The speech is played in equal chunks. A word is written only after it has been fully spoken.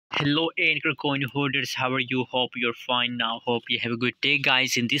Hello Anchor coin holders, how are you? Hope you're fine now. Hope you have a good day,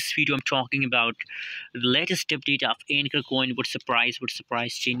 guys. In this video I'm talking about the latest update of Ankr coin. What surprise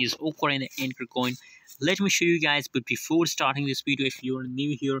changes occur in the Ankr coin. Let me show you guys, but before starting this video, if you're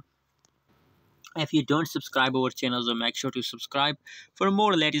new here, if you don't subscribe our channel, so make sure to subscribe for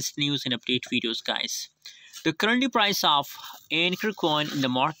more latest news and update videos, guys. The current price of Ankr coin in the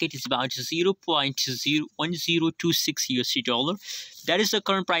market is about 0.01026 USD dollar. That is the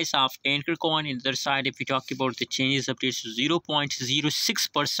current price of Ankr coin. In the other side, if we talk about the changes updates,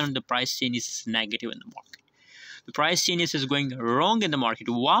 0.06%, the price change is negative in the market. The price changes is going wrong in the market.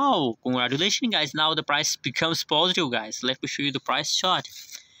 Wow, congratulations, guys. Now the price becomes positive, guys. Let me show you the price chart.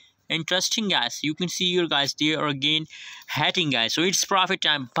 Interesting, guys. You can see here, guys, they are again hitting, guys. So it's profit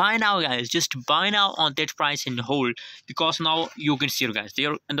time. Buy now, guys. Just buy now on that price and hold, because now you can see here, guys, they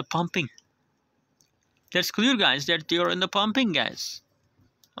are in the pumping. That's clear, guys, that they are in the pumping, guys.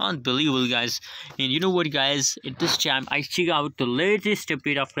 Unbelievable, guys. And you know what, guys, at this time I check out the latest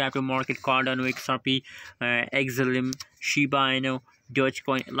update of crypto market. Cardano, XRP, XLM, Shiba Inu,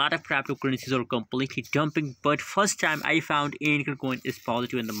 Dogecoin. A lot of cryptocurrencies are completely dumping, but first time I found Ankr coin is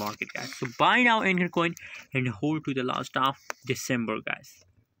positive in the market, guys. So buy now Ankr coin and hold to the last of December, guys.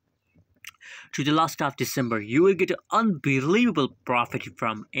 To the last of December, you will get an unbelievable profit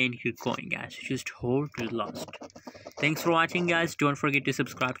from Ankr coin, guys. Just hold to the last. Thanks for watching, guys. Don't forget to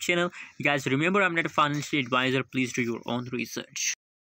subscribe channel. You guys, remember, I'm not a financial advisor. Please do your own research.